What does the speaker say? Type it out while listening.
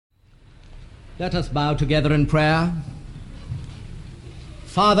Let us bow together in prayer.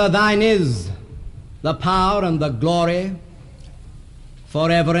 Father, thine is the power and the glory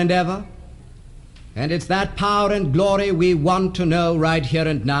forever and ever. And it's that power and glory we want to know right here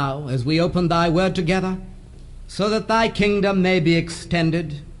and now as we open thy word together, so that thy kingdom may be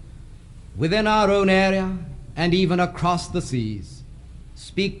extended within our own area and even across the seas.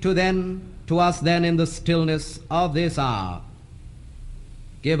 Speak to us then in the stillness of this hour.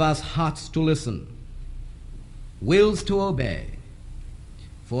 Give us hearts to listen, wills to obey.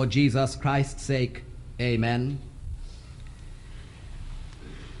 For Jesus Christ's sake, amen.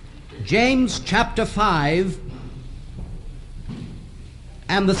 James chapter 5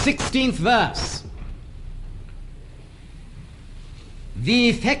 and the 16th verse. The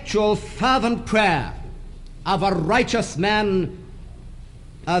effectual fervent prayer of a righteous man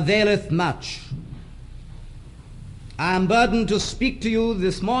availeth much. I am burdened to speak to you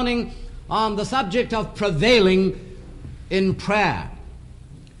this morning on the subject of prevailing in prayer.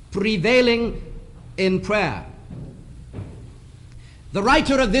 Prevailing in prayer. The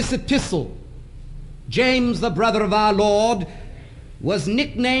writer of this epistle, James, the brother of our Lord, was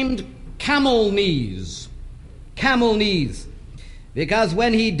nicknamed Camel Knees. Camel Knees. Because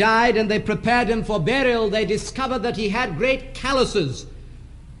when he died and they prepared him for burial, they discovered that he had great calluses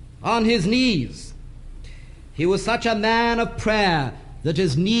on his knees. He was such a man of prayer that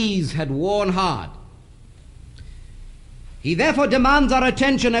his knees had worn hard. He therefore demands our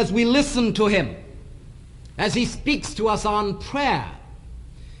attention as we listen to him, as he speaks to us on prayer.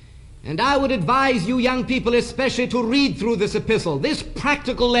 And I would advise you young people especially to read through this epistle, this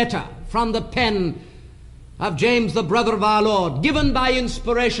practical letter from the pen of James, the brother of our Lord, given by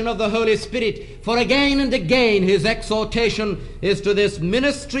inspiration of the Holy Spirit, for again and again his exhortation is to this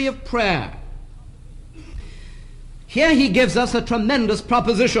ministry of prayer. Here he gives us a tremendous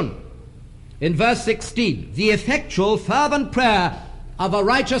proposition. In verse 16, the effectual fervent prayer of a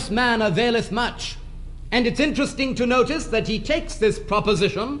righteous man availeth much. And it's interesting to notice that he takes this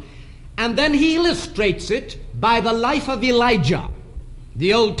proposition and then he illustrates it by the life of Elijah,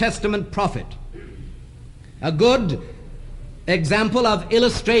 the Old Testament prophet. A good example of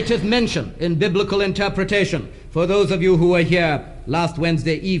illustrative mention in biblical interpretation for those of you who were here last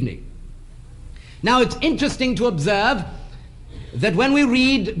Wednesday evening. Now it's interesting to observe that when we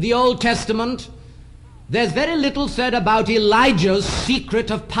read the Old Testament, there's very little said about Elijah's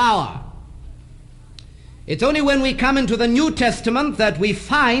secret of power. It's only when we come into the New Testament that we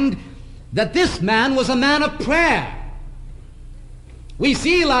find that this man was a man of prayer. We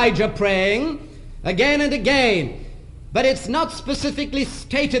see Elijah praying again and again, but it's not specifically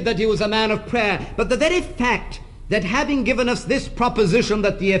stated that he was a man of prayer. But the very fact that having given us this proposition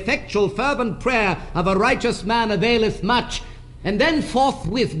that the effectual fervent prayer of a righteous man availeth much, and then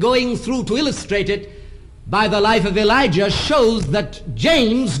forthwith going through to illustrate it by the life of Elijah, shows that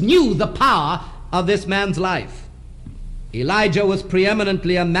James knew the power of this man's life. Elijah was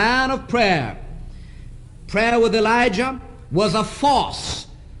preeminently a man of prayer. Prayer with Elijah was a force,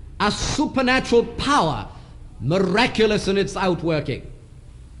 a supernatural power, miraculous in its outworking.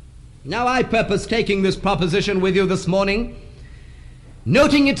 Now I purpose taking this proposition with you this morning,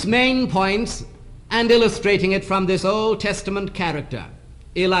 noting its main points and illustrating it from this Old Testament character,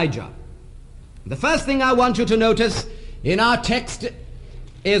 Elijah. The first thing I want you to notice in our text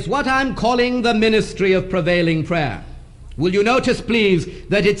is what I'm calling the ministry of prevailing prayer. Will you notice, please,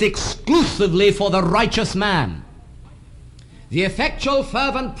 that it's exclusively for the righteous man? The effectual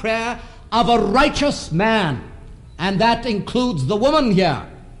fervent prayer of a righteous man, and that includes the woman here,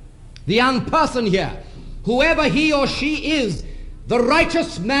 the young person here, whoever he or she is, the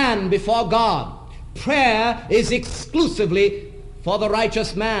righteous man before God. Prayer is exclusively for the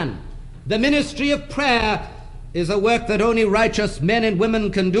righteous man. The ministry of prayer is a work that only righteous men and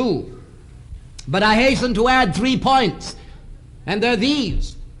women can do. But I hasten to add 3 points, and they're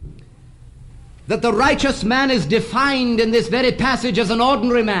these: that the righteous man is defined in this very passage as an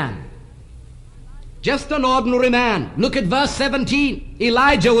ordinary man. Just an ordinary man. Look at verse 17.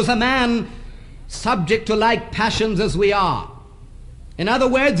 Elijah was a man subject to like passions as we are. In other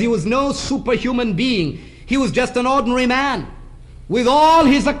words, he was no superhuman being. He was just an ordinary man with all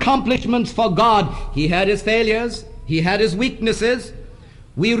his accomplishments for God. He had his failures. He had his weaknesses.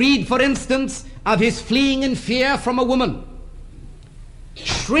 We read, for instance, of his fleeing in fear from a woman,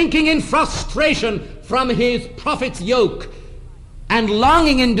 shrinking in frustration from his prophet's yoke, and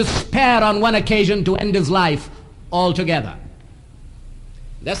longing in despair on one occasion to end his life altogether.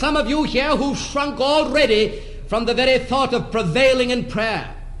 There's some of you here who've shrunk already from the very thought of prevailing in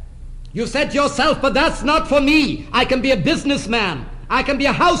prayer. You've said to yourself, but that's not for me. I can be a businessman. I can be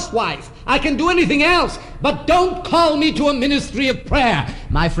a housewife. I can do anything else. But don't call me to a ministry of prayer.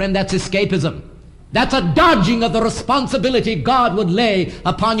 My friend, that's escapism. That's a dodging of the responsibility God would lay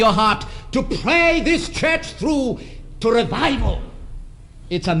upon your heart to pray this church through to revival.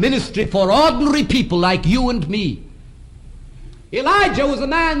 It's a ministry for ordinary people like you and me. Elijah was a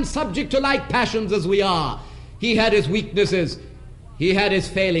man subject to like passions as we are. He had his weaknesses. He had his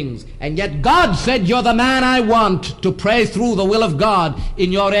failings. And yet God said, you're the man I want to pray through the will of God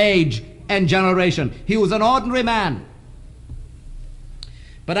in your age and generation. He was an ordinary man.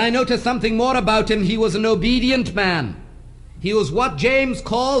 But I noticed something more about him. He was an obedient man. He was what James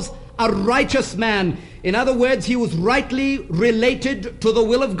calls a righteous man. In other words, he was rightly related to the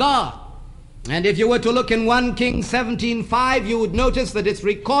will of God. And if you were to look in 1 Kings 17:5, you would notice that it's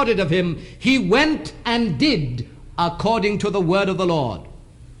recorded of him, he went and did according to the word of the Lord.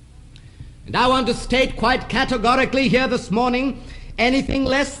 And I want to state quite categorically here this morning, anything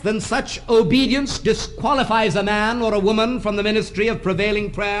less than such obedience disqualifies a man or a woman from the ministry of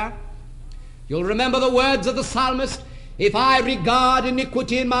prevailing prayer. You'll remember the words of the psalmist, if I regard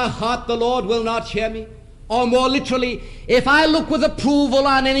iniquity in my heart, the Lord will not hear me. Or more literally, if I look with approval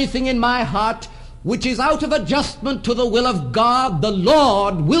on anything in my heart which is out of adjustment to the will of God, the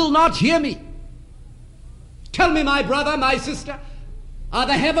Lord will not hear me. Tell me, my brother, my sister, are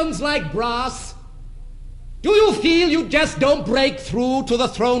the heavens like brass? Do you feel you just don't break through to the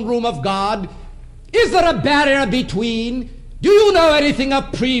throne room of God? Is there a barrier between? Do you know anything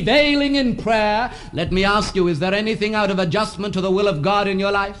of prevailing in prayer? Let me ask you, is there anything out of adjustment to the will of God in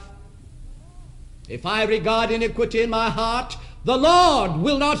your life? If I regard iniquity in my heart, the Lord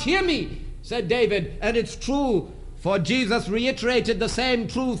will not hear me, said David. And it's true, for Jesus reiterated the same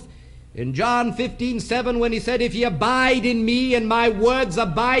truth in John 15:7 when he said, if ye abide in me and my words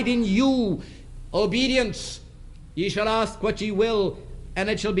abide in you, obedience, ye shall ask what ye will, and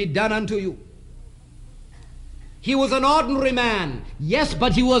it shall be done unto you. He was an ordinary man, yes,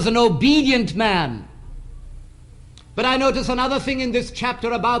 but he was an obedient man. But I notice another thing in this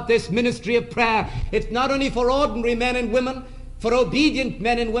chapter about this ministry of prayer. It's not only for ordinary men and women, for obedient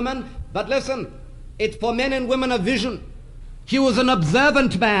men and women, but listen, it's for men and women of vision. He was an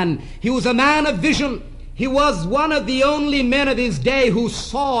observant man. He was a man of vision. He was one of the only men of his day who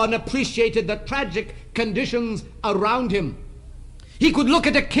saw and appreciated the tragic conditions around him. He could look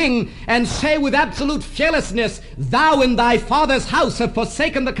at a king and say with absolute fearlessness, thou in thy father's house have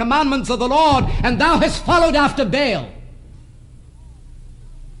forsaken the commandments of the Lord, and thou hast followed after Baal.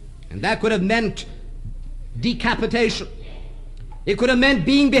 And that could have meant decapitation. It could have meant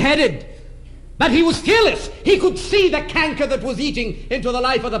being beheaded. But he was fearless. He could see the canker that was eating into the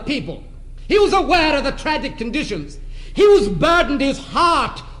life of the people. He was aware of the tragic conditions. He was burdened. His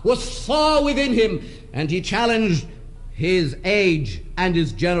heart was sore within him. And he challenged his age and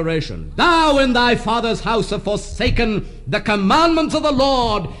his generation. Thou in thy father's house have forsaken the commandments of the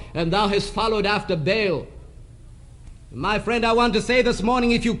Lord, and thou hast followed after Baal. My friend, I want to say this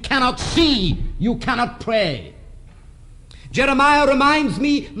morning, if you cannot see, you cannot pray. Jeremiah reminds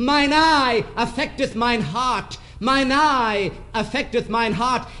me, mine eye affecteth mine heart. Mine eye affecteth mine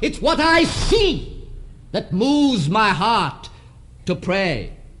heart. It's what I see that moves my heart to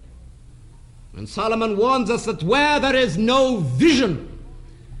pray. And Solomon warns us that where there is no vision,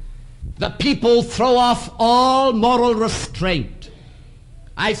 the people throw off all moral restraint.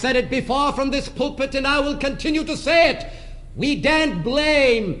 I said it before from this pulpit, and I will continue to say it. We daren't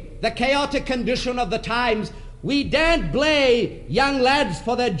blame the chaotic condition of the times. We daren't blame young lads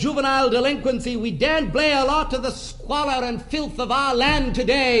for their juvenile delinquency. We daren't blame a lot of the squalor and filth of our land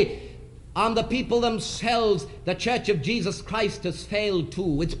today on the people themselves. The Church of Jesus Christ has failed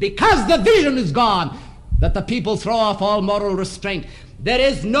too. It's because the vision is gone that the people throw off all moral restraint. There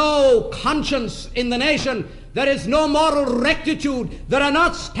is no conscience in the nation. There is no moral rectitude. There are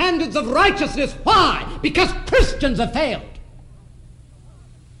not standards of righteousness. Why? Because Christians have failed.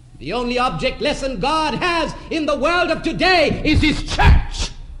 The only object lesson God has in the world of today is his church.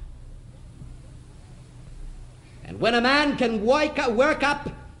 And when a man can work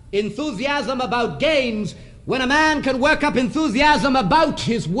up enthusiasm about games, when a man can work up enthusiasm about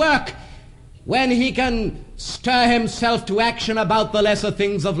his work, when he can stir himself to action about the lesser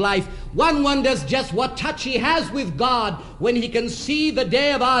things of life, one wonders just what touch he has with God when he can see the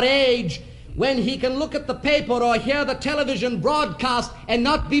day of our age, when he can look at the paper or hear the television broadcast and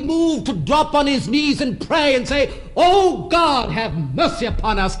not be moved to drop on his knees and pray and say, oh God, have mercy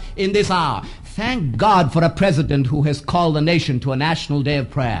upon us in this hour. Thank God for a president who has called the nation to a national day of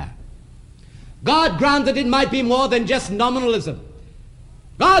prayer. God granted it might be more than just nominalism.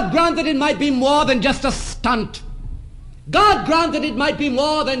 God granted it might be more than just a stunt. God granted it might be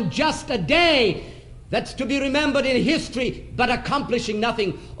more than just a day that's to be remembered in history, but accomplishing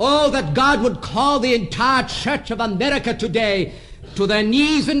nothing. Oh, that God would call the entire Church of America today to their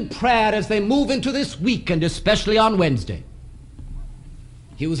knees in prayer as they move into this week, and especially on Wednesday.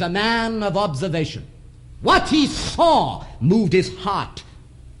 He was a man of observation. What he saw moved his heart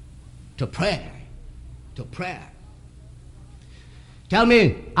to prayer, to prayer. Tell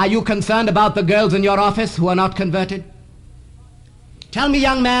me, are you concerned about the girls in your office who are not converted? Tell me,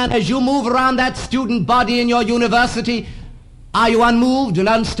 young man, as you move around that student body in your university, are you unmoved and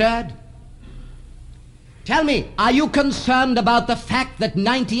unstirred? Tell me, are you concerned about the fact that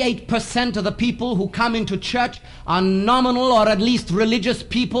 98% of the people who come into church are nominal or at least religious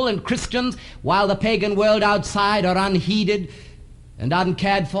people and Christians, while the pagan world outside are unheeded and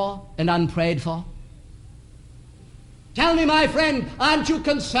uncared for and unprayed for? Tell me, my friend, aren't you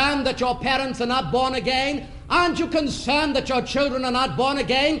concerned that your parents are not born again? Aren't you concerned that your children are not born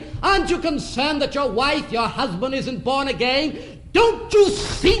again? Aren't you concerned that your wife, your husband isn't born again? Don't you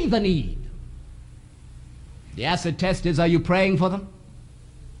see the need? The acid test is, are you praying for them?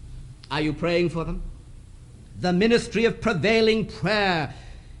 Are you praying for them? The ministry of prevailing prayer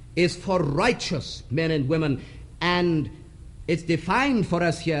is for righteous men and women, and it's defined for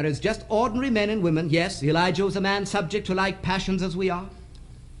us here as just ordinary men and women. Yes, Elijah was a man subject to like passions as we are,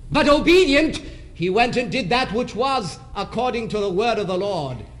 but obedient. He went and did that which was according to the word of the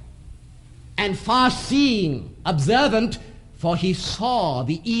Lord, and far-seeing, observant, for he saw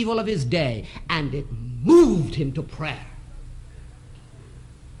the evil of his day, and it moved him to prayer.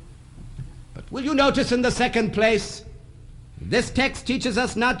 But will you notice in the second place, this text teaches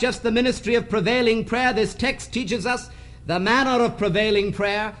us not just the ministry of prevailing prayer, this text teaches us the manner of prevailing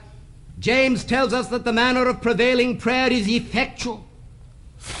prayer. James tells us that the manner of prevailing prayer is effectual,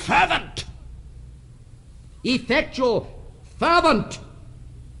 fervent. Effectual, fervent.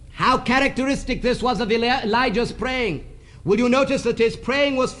 How characteristic this was of Elijah's praying. Will you notice that his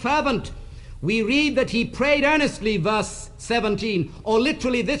praying was fervent? We read that he prayed earnestly, verse 17. Or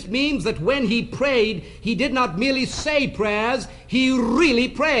literally this means that when he prayed, he did not merely say prayers, he really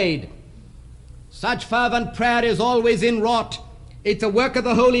prayed. Such fervent prayer is always inwrought. It's a work of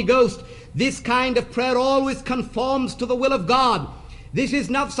the Holy Ghost. This kind of prayer always conforms to the will of God. This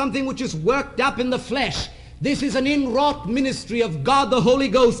is not something which is worked up in the flesh. This is an inwrought ministry of God the Holy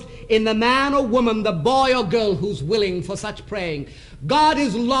Ghost in the man or woman, the boy or girl who's willing for such praying. God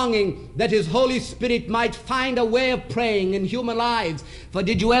is longing that his Holy Spirit might find a way of praying in human lives. For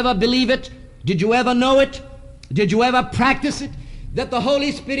did you ever believe it? Did you ever know it? Did you ever practice it? That the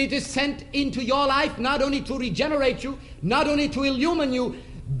Holy Spirit is sent into your life not only to regenerate you, not only to illumine you,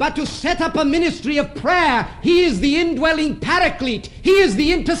 but to set up a ministry of prayer. He is the indwelling paraclete. He is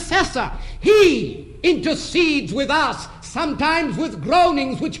the intercessor. He intercedes with us, sometimes with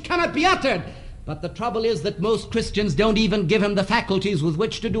groanings which cannot be uttered. But the trouble is that most Christians don't even give him the faculties with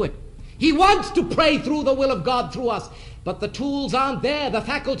which to do it. He wants to pray through the will of God through us, but the tools aren't there, the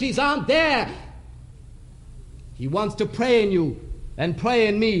faculties aren't there. He wants to pray in you and pray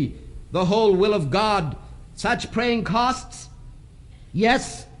in me the whole will of God. Such praying costs.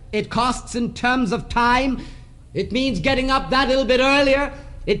 Yes, it costs in terms of time. It means getting up that little bit earlier.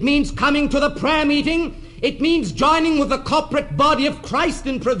 It means coming to the prayer meeting. It means joining with the corporate body of Christ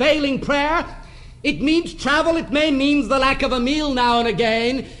in prevailing prayer. It means travel. It may mean the lack of a meal now and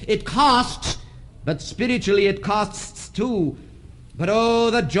again. It costs, but spiritually it costs too. But oh,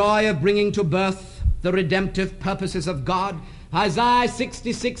 the joy of bringing to birth the redemptive purposes of God. Isaiah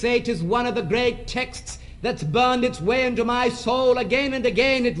 66:8 is one of the great texts that's burned its way into my soul again and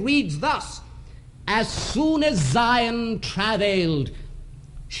again. It reads thus: as soon as Zion travailed,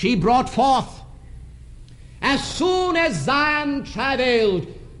 she brought forth. As soon as Zion travailed,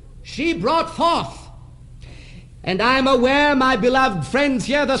 she brought forth. And I'm aware, my beloved friends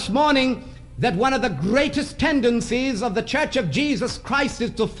here this morning, that one of the greatest tendencies of the Church of Jesus Christ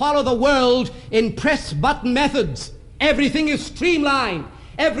is to follow the world in press-button methods. Everything is streamlined.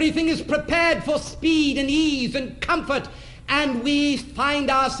 Everything is prepared for speed and ease and comfort. And we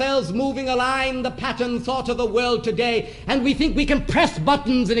find ourselves moving along the pattern thought of the world today, and we think we can press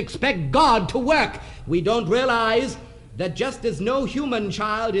buttons and expect God to work. We don't realize that just as no human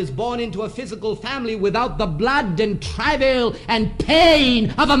child is born into a physical family without the blood and travail and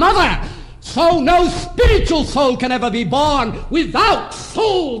pain of a mother, so no spiritual soul can ever be born without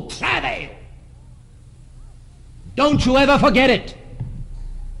soul travail. Don't you ever forget it.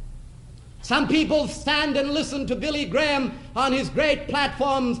 Some people stand and listen to Billy Graham on his great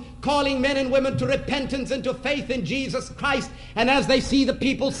platforms, calling men and women to repentance and to faith in Jesus Christ. And as they see the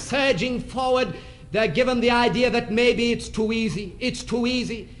people surging forward, They're given the idea that maybe it's too easy. It's too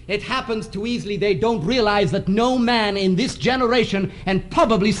easy. It happens too easily. They don't realize that no man in this generation, and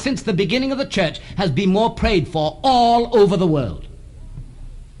probably since the beginning of the church, has been more prayed for all over the world.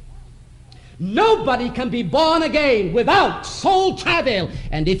 Nobody can be born again without soul travail.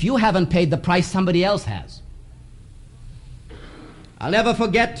 And if you haven't paid the price, somebody else has. I'll never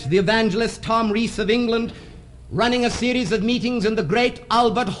forget the evangelist Tom Rees of England running a series of meetings in the great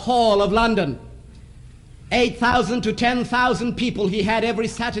Albert Hall of London. 8,000 to 10,000 people he had every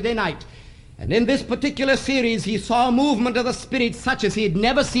Saturday night. And in this particular series, he saw a movement of the Spirit such as he had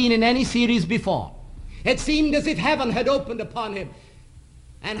never seen in any series before. It seemed as if heaven had opened upon him,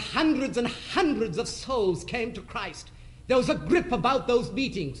 and hundreds of souls came to Christ. There was a grip about those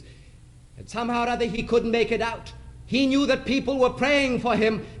meetings, and somehow or other he couldn't make it out. He knew that people were praying for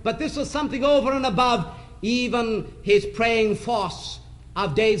him, but this was something over and above even his praying force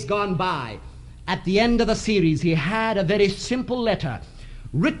of days gone by. At the end of the series, he had a very simple letter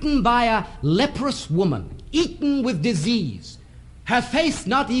written by a leprous woman, eaten with disease, her face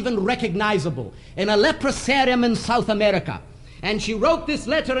not even recognizable, in a leprosarium in South America. And she wrote this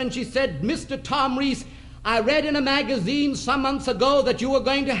letter and she said, "Mr. Tom Rees, I read in a magazine some months ago that you were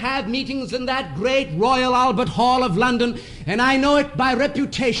going to have meetings in that great Royal Albert Hall of London, and I know it by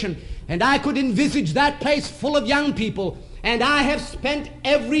reputation, and I could envisage that place full of young people. And I have spent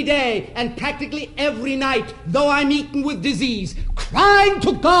every day and practically every night, though I'm eaten with disease, crying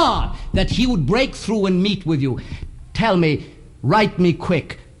to God that he would break through and meet with you. Tell me, write me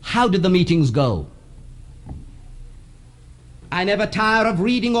quick, how did the meetings go?" I never tire of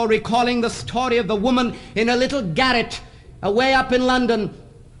reading or recalling the story of the woman in a little garret away up in London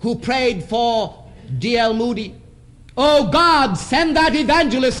who prayed for D.L. Moody. "Oh God, send that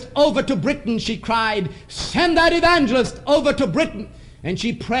evangelist over to Britain," she cried. "Send that evangelist over to Britain." And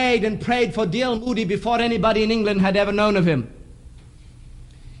she prayed and prayed for D.L. Moody before anybody in England had ever known of him.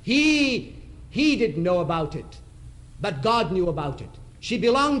 He didn't know about it, but God knew about it. She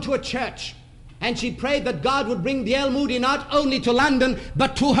belonged to a church, and she prayed that God would bring D.L. Moody not only to London,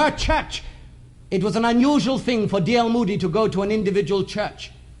 but to her church. It was an unusual thing for D.L. Moody to go to an individual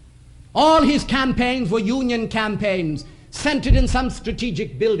church. All his campaigns were union campaigns, centered in some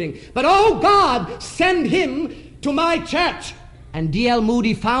strategic building. But, oh God, send him to my church. And D.L.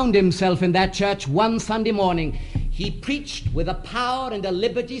 Moody found himself in that church one Sunday morning. He preached with a power and a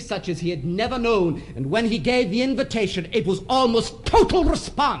liberty such as he had never known. And when he gave the invitation, it was almost total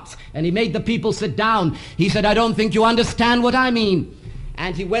response. And he made the people sit down. He said, "I don't think you understand what I mean."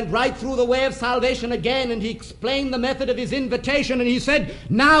 And he went right through the way of salvation again, and he explained the method of his invitation, and he said,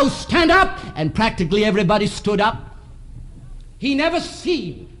 "Now stand up." And practically everybody stood up. He never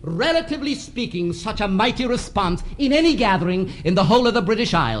seen, relatively speaking, such a mighty response in any gathering in the whole of the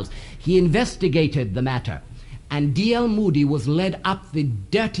British Isles. He investigated the matter, and D.L. Moody was led up the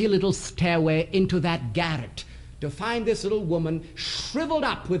dirty little stairway into that garret to find this little woman shriveled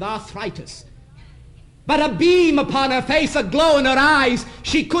up with arthritis, but a beam upon her face, a glow in her eyes.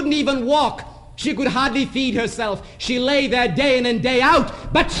 She couldn't even walk. She could hardly feed herself. She lay there day in and day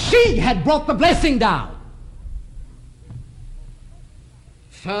out, but she had brought the blessing down.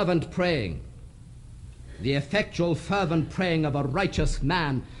 Fervent praying, the effectual fervent praying of a righteous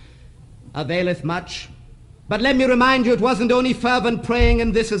man availeth much. But let me remind you, it wasn't only fervent praying,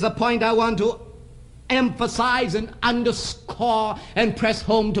 and this is a point I want to emphasize and underscore and press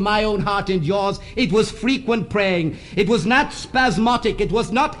home to my own heart and yours. It was frequent praying. It was not spasmodic. It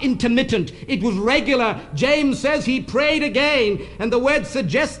was not intermittent. It was regular. James says he prayed again, and the word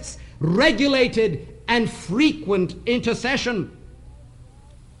suggests regulated and frequent intercession.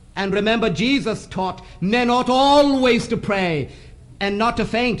 And remember, Jesus taught men ought always to pray and not to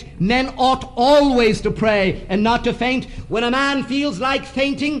faint. Men ought always to pray and not to faint. When a man feels like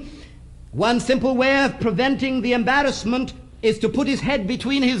fainting, one simple way of preventing the embarrassment is to put his head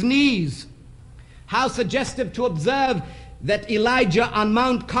between his knees. How suggestive to observe that Elijah on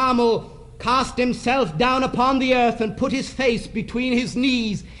Mount Carmel cast himself down upon the earth and put his face between his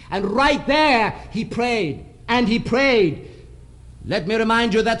knees, and right there he prayed, and he prayed. Let me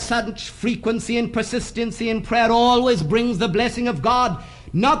remind you that such frequency and persistency in prayer always brings the blessing of God.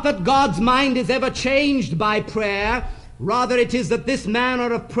 Not that God's mind is ever changed by prayer. Rather, it is that this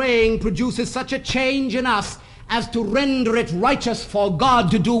manner of praying produces such a change in us as to render it righteous for God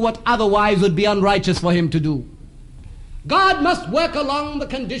to do what otherwise would be unrighteous for him to do. God must work along the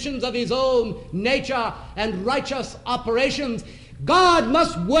conditions of his own nature and righteous operations. God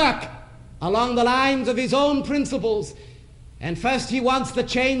must work along the lines of his own principles. And first he wants the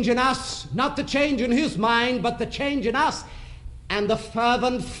change in us, not the change in his mind, but the change in us. and the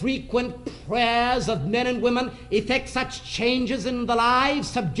fervent, frequent prayers of men and women effect such changes in the lives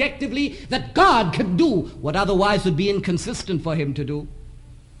subjectively that God can do what otherwise would be inconsistent for him to do.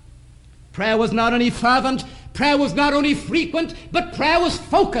 Prayer was not only fervent, prayer was not only frequent, but prayer was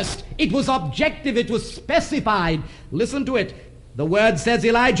focused. It was objective, it was specified. Listen to it. The word says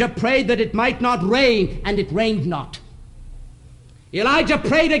Elijah prayed that it might not rain, and it rained not. Elijah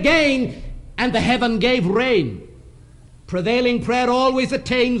prayed again, and the heaven gave rain. Prevailing prayer always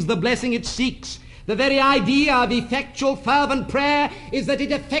attains the blessing it seeks. The very idea of effectual, fervent prayer is that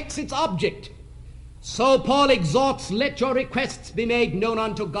it affects its object. So Paul exhorts, let your requests be made known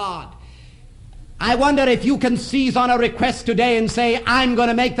unto God. I wonder if you can seize on a request today and say, I'm going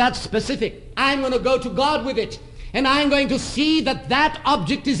to make that specific. I'm going to go to God with it. And I'm going to see that that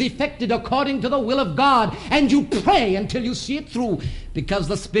object is effected according to the will of God. And you pray until you see it through, because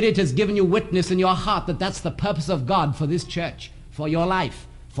the Spirit has given you witness in your heart that that's the purpose of God for this church, for your life,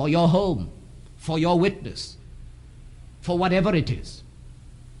 for your home, for your witness, for whatever it is.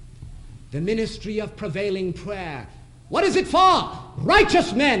 The ministry of prevailing prayer. What is it for?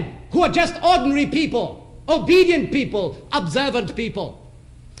 Righteous men who are just ordinary people, obedient people, observant people.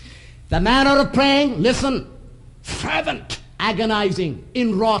 The manner of praying, listen, fervent, agonizing,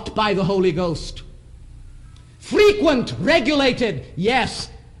 inwrought by the Holy Ghost. Frequent, regulated, yes,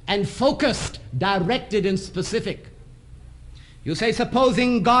 and focused, directed and specific. You say,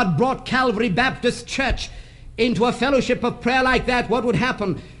 supposing God brought Calvary Baptist Church into a fellowship of prayer like that, what would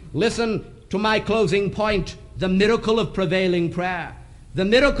happen? Listen to my closing point, the miracle of prevailing prayer. The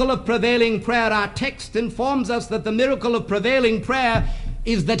miracle of prevailing prayer, our text informs us that the miracle of prevailing prayer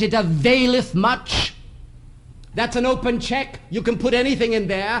is that it availeth much. That's an open check. You can put anything in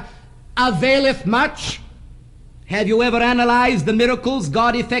there. Availeth much. Have you ever analyzed the miracles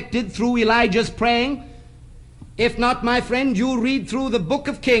God effected through Elijah's praying? If not, my friend, you read through the book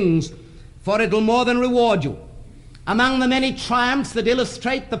of Kings, for it will more than reward you. Among the many triumphs that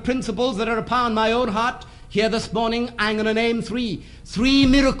illustrate the principles that are upon my own heart, here this morning I'm going to name three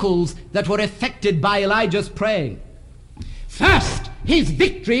miracles that were effected by Elijah's praying. First, his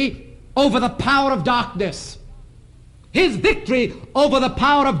victory over the power of darkness. His victory over the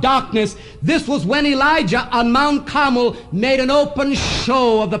power of darkness. This was when Elijah on Mount Carmel made an open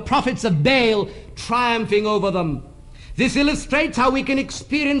show of the prophets of Baal, triumphing over them. This illustrates how we can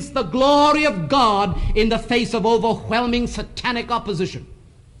experience the glory of God in the face of overwhelming satanic opposition.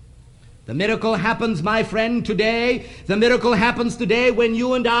 The miracle happens, my friend, today. The miracle happens today when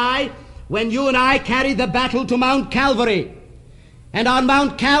you and I carry the battle to Mount Calvary. And on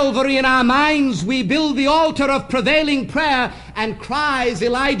Mount Calvary in our minds we build the altar of prevailing prayer and cry as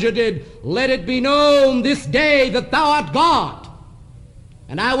Elijah did, let it be known this day that thou art God.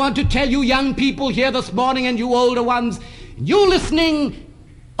 And I want to tell you young people here this morning, and you older ones, you listening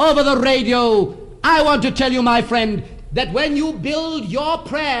over the radio, I want to tell you, my friend, that when you build your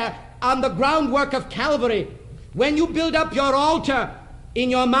prayer on the groundwork of Calvary, when you build up your altar in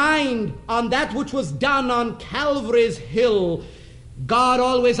your mind on that which was done on Calvary's hill, God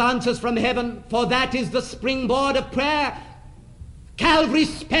always answers from heaven, for that is the springboard of prayer. Calvary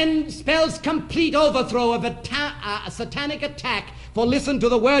spells complete overthrow of a satanic attack. For listen to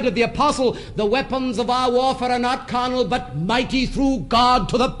the word of the apostle, the weapons of our warfare are not carnal, but mighty through God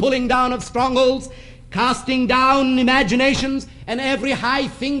to the pulling down of strongholds, casting down imaginations, and every high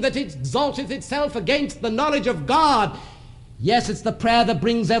thing that exalteth itself against the knowledge of God. Yes, it's the prayer that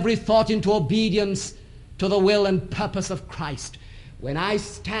brings every thought into obedience to the will and purpose of Christ. When I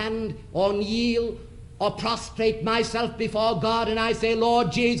stand or kneel or prostrate myself before God and I say,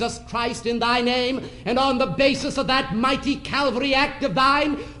 Lord Jesus Christ, in thy name, and on the basis of that mighty Calvary act of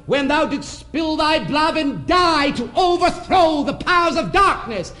thine, when thou didst spill thy blood and die to overthrow the powers of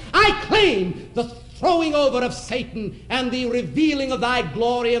darkness, I claim the throwing over of Satan and the revealing of thy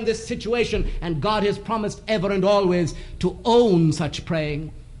glory in this situation. And God has promised ever and always to own such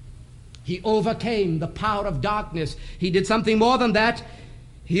praying. He overcame the power of darkness. He did something more than that.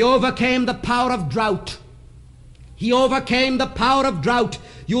 He overcame the power of drought. He overcame the power of drought.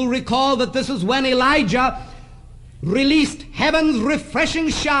 You'll recall that this is when Elijah released heaven's refreshing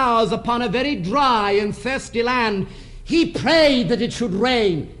showers upon a very dry and thirsty land. He prayed that it should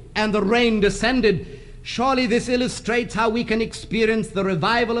rain, and the rain descended. Surely this illustrates how we can experience the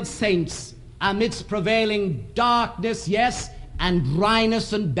revival of saints amidst prevailing darkness, yes, and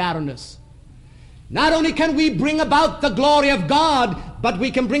dryness and barrenness. Not only can we bring about the glory of God, but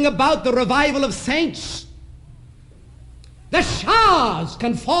we can bring about the revival of saints. The showers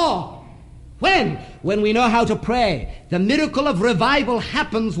can fall. When? When we know how to pray. The miracle of revival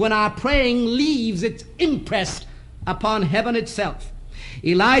happens when our praying leaves its impress upon heaven itself.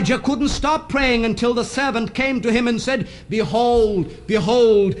 Elijah couldn't stop praying until the servant came to him and said, "Behold,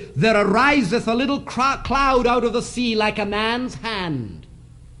 behold, there ariseth a little cloud out of the sea like a man's hand."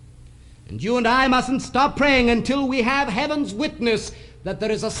 And you and I mustn't stop praying until we have heaven's witness that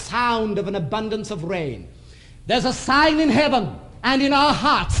there is a sound of an abundance of rain. There's a sign in heaven and in our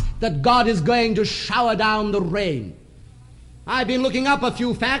hearts that God is going to shower down the rain. I've been looking up a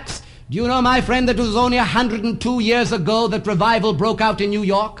few facts. Do you know, my friend, that it was only 102 years ago that revival broke out in New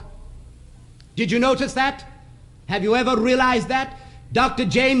York? Did you notice that? Have you ever realized that? Dr.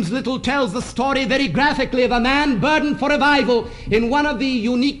 James Little tells the story very graphically of a man burdened for revival in one of the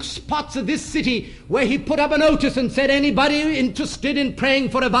unique spots of this city, where he put up a notice and said, "Anybody interested in praying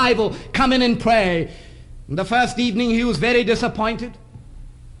for revival, come in and pray." And the first evening he was very disappointed.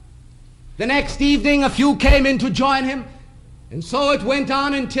 The next evening a few came in to join him. And so it went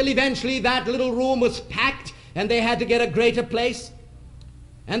on until eventually that little room was packed and they had to get a greater place.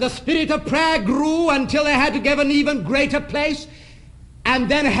 And the spirit of prayer grew until they had to give an even greater place. And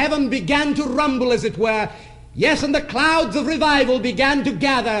then heaven began to rumble, as it were. Yes, and the clouds of revival began to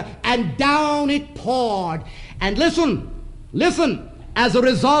gather, and down it poured. And listen, as a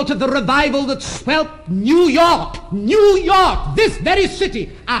result of the revival that swept New York, this very city,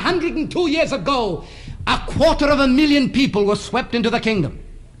 102 years ago, 250,000 people were swept into the kingdom.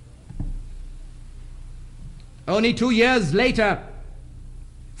 Only 2 years later,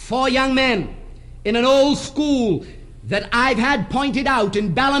 4 young men in an old school that I've had pointed out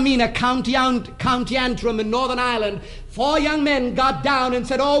in Ballymena, County Antrim in Northern Ireland, 4 young men got down and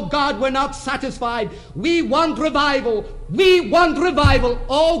said, "Oh God, we're not satisfied. We want revival. We want revival.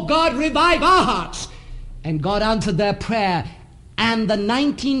 Oh God, revive our hearts." And God answered their prayer. And the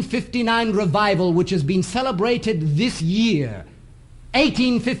 1959 revival, which has been celebrated this year,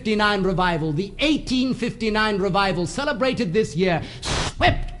 1859 revival, the 1859 revival celebrated this year,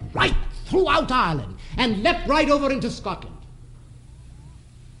 swept right throughout Ireland and leapt right over into Scotland.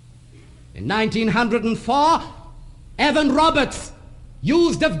 In 1904, Evan Roberts,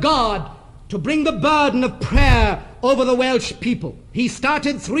 used of God to bring the burden of prayer over the Welsh people. He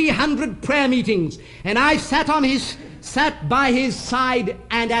started 300 prayer meetings, and I sat by his side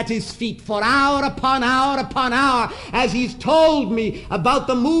and at his feet for hour upon hour upon hour as he's told me about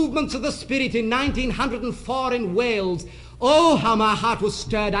the movements of the Spirit in 1904 in Wales. Oh, how my heart was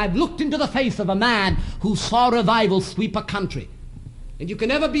stirred. I've looked into the face of a man who saw revival sweep a country. And you can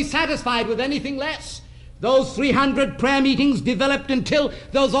never be satisfied with anything less. Those 300 prayer meetings developed until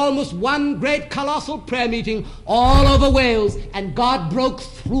there was almost one great colossal prayer meeting all over Wales, and God broke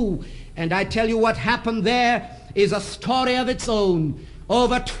through. And I tell you, what happened there is a story of its own.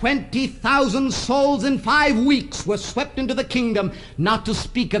 Over 20,000 souls in 5 weeks were swept into the kingdom, not to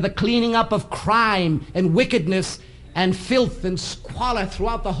speak of the cleaning up of crime and wickedness and filth and squalor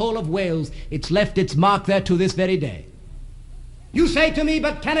throughout the whole of Wales. It's left its mark there to this very day. You say to me,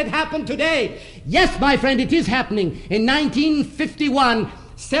 "But can it happen today?" Yes, my friend, it is happening. In 1951,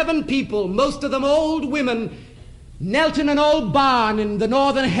 7 people, most of them old women, knelt in an old barn in the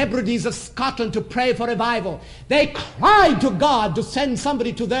Northern Hebrides of Scotland to pray for revival. They cried to God to send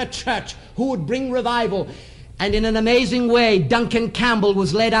somebody to their church who would bring revival. And in an amazing way, Duncan Campbell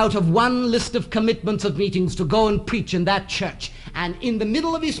was led out of one list of commitments of meetings to go and preach in that church. And in the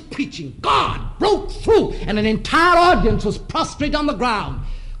middle of his preaching, God broke through, and an entire audience was prostrate on the ground,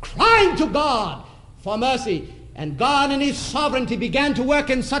 crying to God for mercy. And God in his sovereignty began to work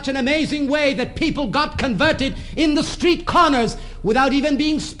in such an amazing way that people got converted in the street corners without even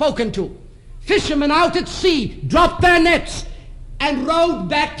being spoken to. Fishermen out at sea dropped their nets and rowed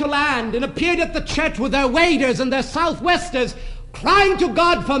back to land and appeared at the church with their waders and their southwesters, crying to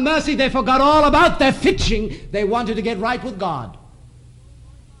God for mercy. They forgot all about their fishing. They wanted to get right with God.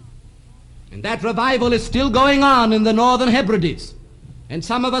 And that revival is still going on in the Northern Hebrides. And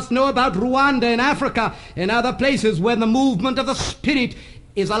some of us know about Rwanda in Africa and other places where the movement of the Spirit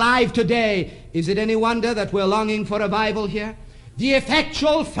is alive today. Is it any wonder that we're longing for revival here? The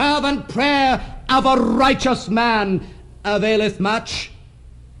effectual fervent prayer of a righteous man availeth much.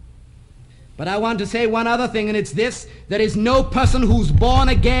 But I want to say one other thing, and it's this: there is no person who's born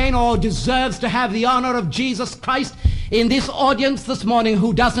again or deserves to have the honor of Jesus Christ in this audience this morning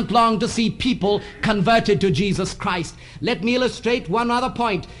who doesn't long to see people converted to Jesus Christ. Let me illustrate one other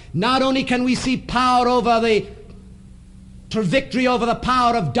point. Not only can we see power over victory over the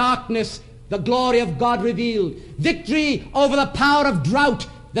power of darkness, the glory of God revealed, victory over the power of drought,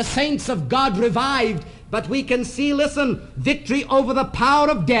 the saints of God revived, but we can see, listen, victory over the power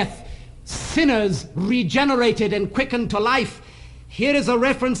of death, sinners regenerated and quickened to life. Here is a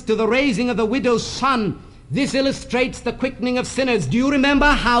reference to the raising of the widow's son. This illustrates the quickening of sinners. Do you remember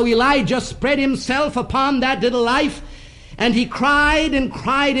how Elijah spread himself upon that little life? And he cried and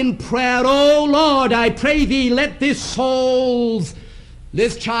cried in prayer, "Oh Lord, I pray thee, let this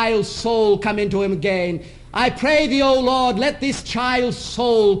child's soul come into him again. I pray thee, O Lord, let this child's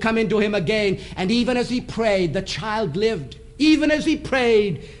soul come into him again." And even as he prayed, the child lived. Even as he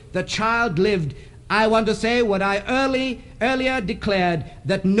prayed, the child lived. I want to say what I earlier declared,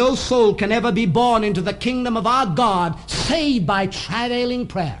 that no soul can ever be born into the kingdom of our God save by travailing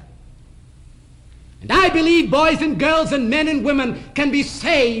prayer. And I believe boys and girls and men and women can be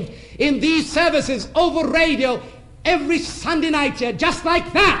saved in these services over radio every Sunday night here, just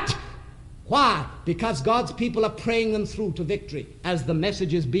like that. Why? Because God's people are praying them through to victory as the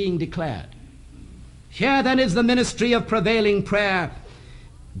message is being declared. Here then is the ministry of prevailing prayer.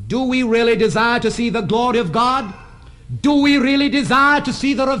 Do we really desire to see the glory of God? Do we really desire to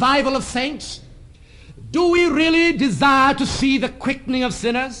see the revival of saints? Do we really desire to see the quickening of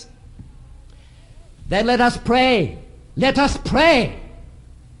sinners? Then let us pray. Let us pray.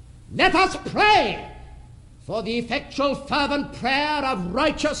 Let us pray for the effectual fervent prayer of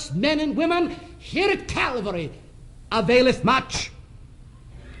righteous men and women here at Calvary availeth much.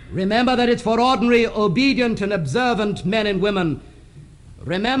 Remember that it's for ordinary, obedient, and observant men and women.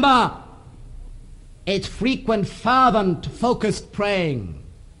 Remember, it's frequent, fervent, focused praying.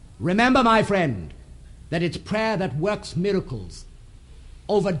 Remember, my friend, that it's prayer that works miracles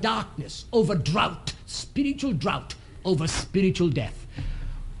over darkness, over drought, spiritual drought, over spiritual death.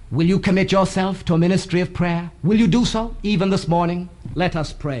 Will you commit yourself to a ministry of prayer? Will you do so even this morning? Let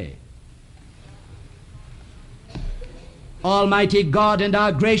us pray. Almighty God and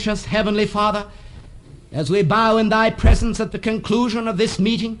our gracious Heavenly Father, as we bow in thy presence at the conclusion of this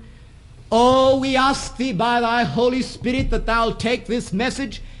meeting, oh, we ask thee by thy Holy Spirit that thou take this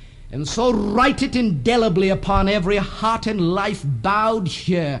message and so write it indelibly upon every heart and life bowed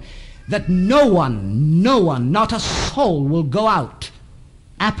here, that no one, not a soul will go out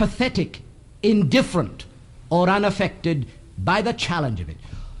apathetic, indifferent, or unaffected by the challenge of it.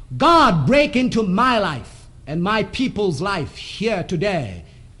 God, break into my life and my people's life here today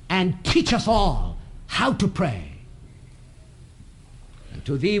and teach us all how to pray. And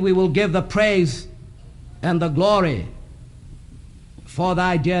to thee we will give the praise and the glory for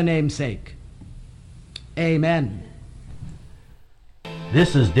thy dear name's sake. Amen.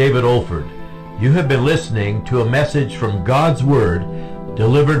 This is David Olford. You have been listening to a message from God's Word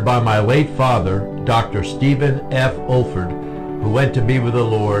delivered by my late father, Dr. Stephen F. Olford, who went to be with the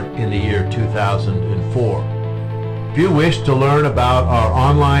Lord in the year 2004. If you wish to learn about our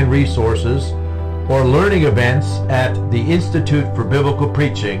online resources or learning events at the Institute for Biblical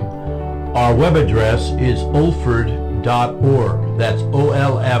Preaching, our web address is olford.org. That's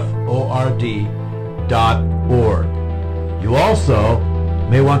olford.org. You also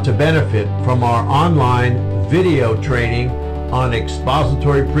may want to benefit from our online video training on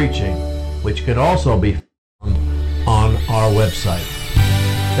expository preaching, which can also be found on our website.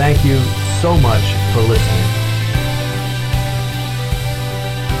 Thank you so much for listening.